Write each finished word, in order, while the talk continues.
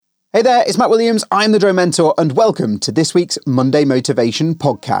Hey there, it's Matt Williams, I'm the Drone Mentor, and welcome to this week's Monday Motivation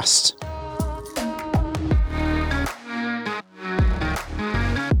Podcast.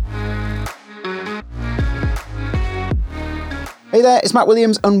 Hey there, it's Matt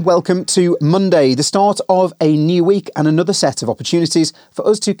Williams and welcome to Monday, the start of a new week and another set of opportunities for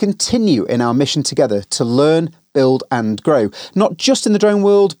us to continue in our mission together to learn, build and grow, not just in the drone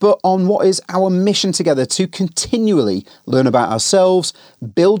world, but on what is our mission together to continually learn about ourselves,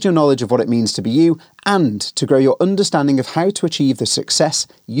 build your knowledge of what it means to be you, and to grow your understanding of how to achieve the success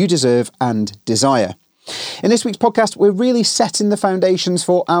you deserve and desire. In this week's podcast, we're really setting the foundations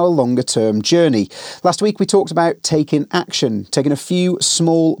for our longer term journey. Last week, we talked about taking action, taking a few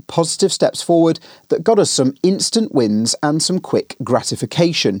small positive steps forward that got us some instant wins and some quick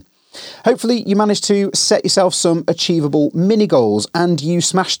gratification. Hopefully you managed to set yourself some achievable mini goals and you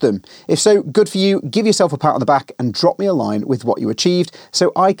smashed them. If so, good for you. Give yourself a pat on the back and drop me a line with what you achieved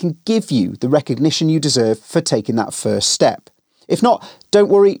so I can give you the recognition you deserve for taking that first step. If not, don't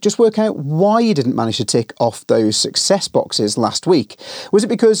worry, just work out why you didn't manage to tick off those success boxes last week. Was it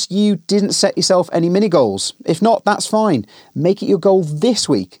because you didn't set yourself any mini goals? If not, that's fine. Make it your goal this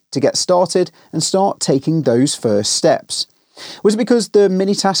week to get started and start taking those first steps. Was it because the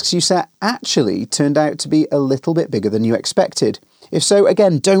mini tasks you set actually turned out to be a little bit bigger than you expected? If so,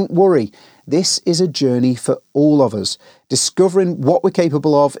 again, don't worry. This is a journey for all of us. Discovering what we're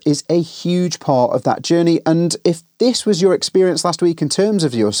capable of is a huge part of that journey. And if this was your experience last week in terms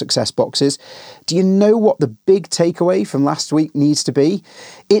of your success boxes, do you know what the big takeaway from last week needs to be?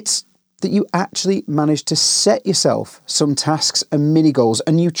 It's that you actually managed to set yourself some tasks and mini goals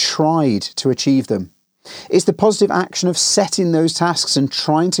and you tried to achieve them. It's the positive action of setting those tasks and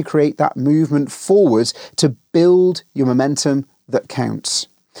trying to create that movement forwards to build your momentum that counts.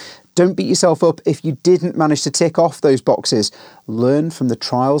 Don't beat yourself up if you didn't manage to tick off those boxes. Learn from the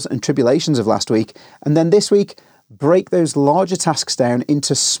trials and tribulations of last week, and then this week, break those larger tasks down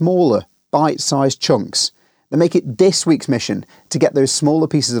into smaller, bite-sized chunks. Then make it this week's mission to get those smaller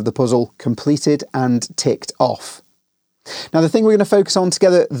pieces of the puzzle completed and ticked off. Now, the thing we're going to focus on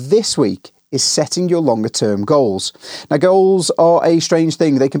together this week is setting your longer term goals. Now, goals are a strange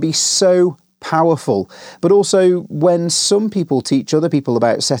thing. They can be so powerful, but also when some people teach other people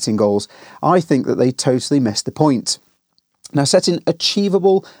about setting goals, I think that they totally miss the point. Now, setting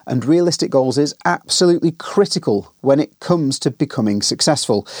achievable and realistic goals is absolutely critical when it comes to becoming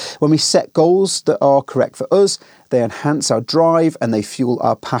successful. When we set goals that are correct for us, they enhance our drive and they fuel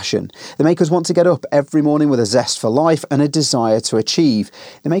our passion. They make us want to get up every morning with a zest for life and a desire to achieve.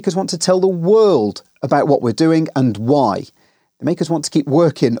 They make us want to tell the world about what we're doing and why. They make us want to keep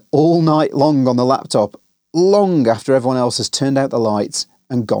working all night long on the laptop, long after everyone else has turned out the lights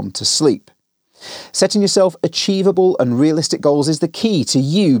and gone to sleep. Setting yourself achievable and realistic goals is the key to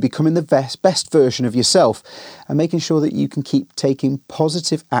you becoming the best version of yourself and making sure that you can keep taking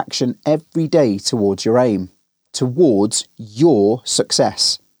positive action every day towards your aim, towards your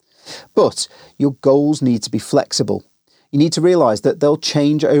success. But your goals need to be flexible. You need to realise that they'll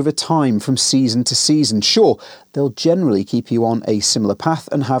change over time from season to season. Sure, they'll generally keep you on a similar path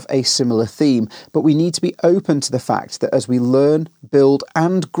and have a similar theme, but we need to be open to the fact that as we learn, build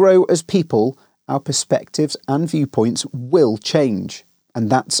and grow as people, our perspectives and viewpoints will change, and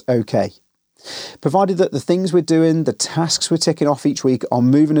that's okay. Provided that the things we're doing, the tasks we're ticking off each week are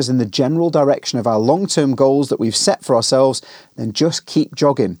moving us in the general direction of our long-term goals that we've set for ourselves, then just keep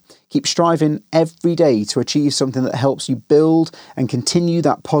jogging. Keep striving every day to achieve something that helps you build and continue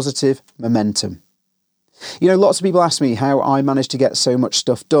that positive momentum. You know, lots of people ask me how I manage to get so much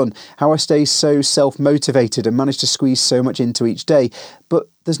stuff done, how I stay so self-motivated and manage to squeeze so much into each day. But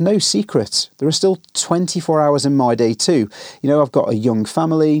there's no secret. There are still 24 hours in my day too. You know, I've got a young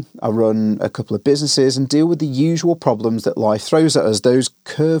family, I run a couple of businesses and deal with the usual problems that life throws at us, those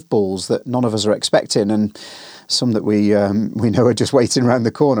curveballs that none of us are expecting and some that we know are just waiting around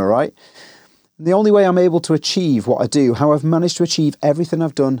the corner, right? The only way I'm able to achieve what I do, how I've managed to achieve everything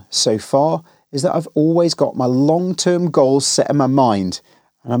I've done so far, is that I've always got my long-term goals set in my mind,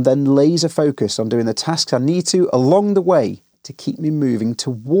 and I'm then laser focused on doing the tasks I need to along the way to keep me moving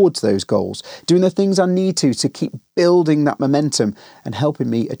towards those goals, doing the things I need to keep building that momentum and helping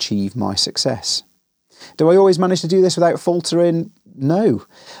me achieve my success. Do I always manage to do this without faltering? No.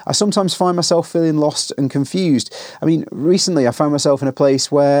 I sometimes find myself feeling lost and confused. I mean, recently I found myself in a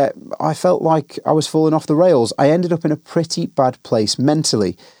place where I felt like I was falling off the rails. I ended up in a pretty bad place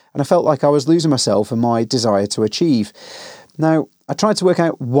mentally, and I felt like I was losing myself and my desire to achieve. Now, I tried to work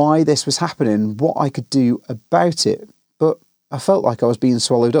out why this was happening, what I could do about it, but I felt like I was being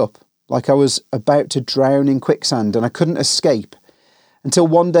swallowed up, like I was about to drown in quicksand and I couldn't escape. Until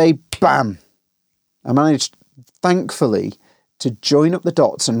one day, bam, I managed, thankfully, to join up the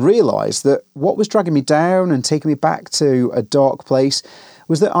dots and realise that what was dragging me down and taking me back to a dark place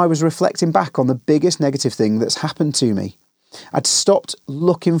was that I was reflecting back on the biggest negative thing that's happened to me. I'd stopped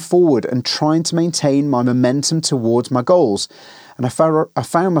looking forward and trying to maintain my momentum towards my goals. And I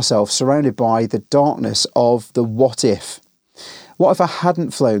found myself surrounded by the darkness of the what if. What if I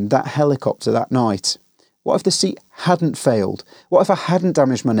hadn't flown that helicopter that night? What if the seat hadn't failed? What if I hadn't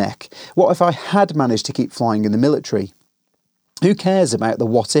damaged my neck? What if I had managed to keep flying in the military? Who cares about the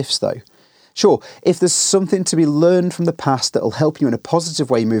what ifs though? Sure, if there's something to be learned from the past that'll help you in a positive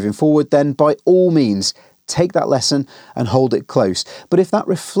way moving forward, then by all means, take that lesson and hold it close. But if that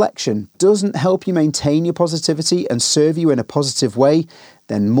reflection doesn't help you maintain your positivity and serve you in a positive way,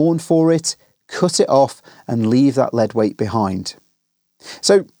 then mourn for it, cut it off, and leave that lead weight behind.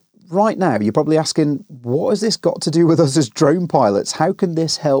 So right now, you're probably asking, what has this got to do with us as drone pilots? How can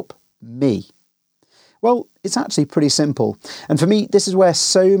this help me? Well, it's actually pretty simple. And for me, this is where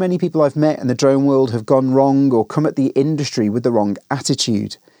so many people I've met in the drone world have gone wrong or come at the industry with the wrong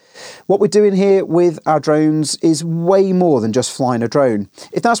attitude. What we're doing here with our drones is way more than just flying a drone.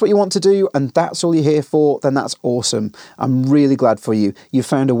 If that's what you want to do and that's all you're here for, then that's awesome. I'm really glad for you. You've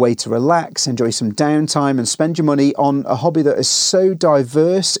found a way to relax, enjoy some downtime and spend your money on a hobby that is so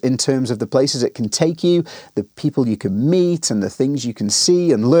diverse in terms of the places it can take you, the people you can meet and the things you can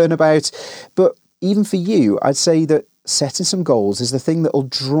see and learn about. But even for you, I'd say that setting some goals is the thing that will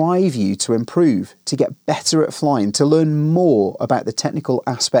drive you to improve, to get better at flying, to learn more about the technical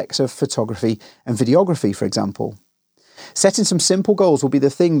aspects of photography and videography, for example. Setting some simple goals will be the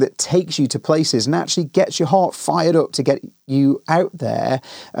thing that takes you to places and actually gets your heart fired up to get you out there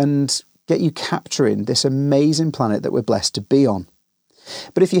and get you capturing this amazing planet that we're blessed to be on.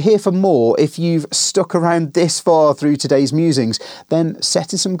 But if you're here for more, if you've stuck around this far through today's musings, then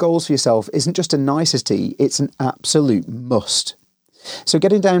setting some goals for yourself isn't just a nicety, it's an absolute must. So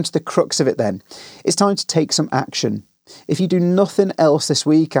getting down to the crux of it then, it's time to take some action. If you do nothing else this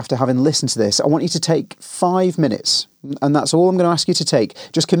week after having listened to this, I want you to take 5 minutes, and that's all I'm going to ask you to take.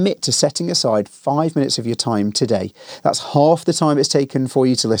 Just commit to setting aside 5 minutes of your time today. That's half the time it's taken for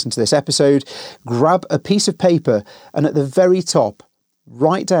you to listen to this episode. Grab a piece of paper and at the very top,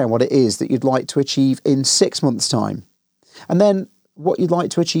 write down what it is that you'd like to achieve in 6 months' time. And then what you'd like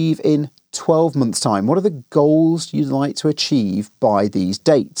to achieve in 12 months' time. What are the goals you'd like to achieve by these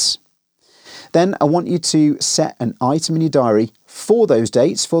dates? Then I want you to set an item in your diary for those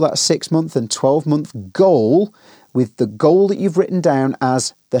dates, for that 6 month and 12 month goal, with the goal that you've written down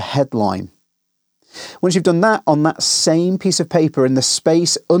as the headline. Once you've done that, on that same piece of paper in the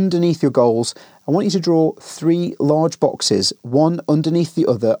space underneath your goals, I want you to draw 3 large boxes, one underneath the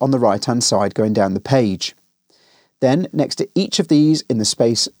other on the right-hand side going down the page. Then, next to each of these in the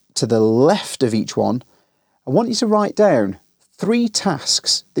space to the left of each one, I want you to write down 3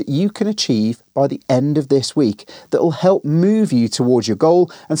 tasks that you can achieve by the end of this week that will help move you towards your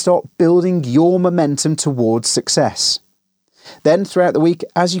goal and start building your momentum towards success. Then throughout the week,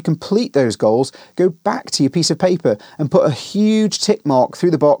 as you complete those goals, go back to your piece of paper and put a huge tick mark through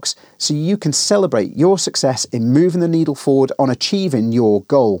the box so you can celebrate your success in moving the needle forward on achieving your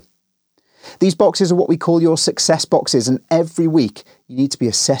goal. These boxes are what we call your success boxes, and every week you need to be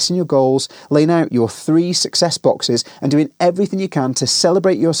assessing your goals, laying out your 3 success boxes and doing everything you can to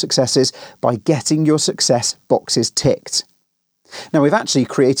celebrate your successes by getting your success boxes ticked. Now, we've actually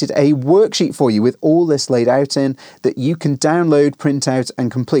created a worksheet for you with all this laid out in that you can download, print out and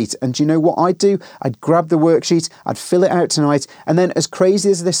complete. And do you know what I'd do? I'd grab the worksheet, I'd fill it out tonight, and then, as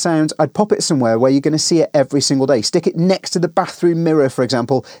crazy as this sounds, I'd pop it somewhere where you're going to see it every single day. Stick it next to the bathroom mirror, for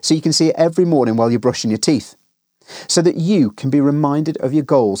example, so you can see it every morning while you're brushing your teeth. So that you can be reminded of your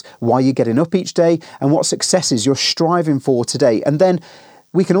goals, why you're getting up each day and what successes you're striving for today. And then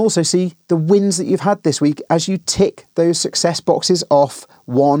we can also see the wins that you've had this week as you tick those success boxes off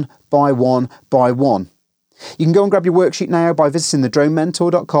one by one by one. You can go and grab your worksheet now by visiting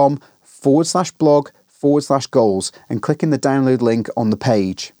thedronementor.com/blog/goals and clicking the download link on the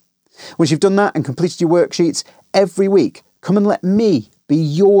page. Once you've done that and completed your worksheets, every week, come and let me be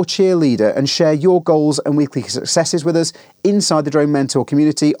your cheerleader and share your goals and weekly successes with us inside the Drone Mentor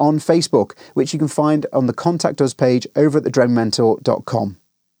community on Facebook, which you can find on the Contact Us page over at thedronementor.com.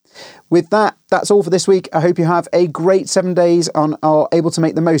 With that, that's all for this week. I hope you have a great 7 days and are able to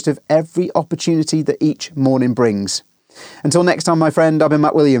make the most of every opportunity that each morning brings. Until next time, my friend, I've been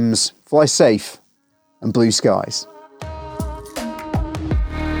Matt Williams. Fly safe and blue skies.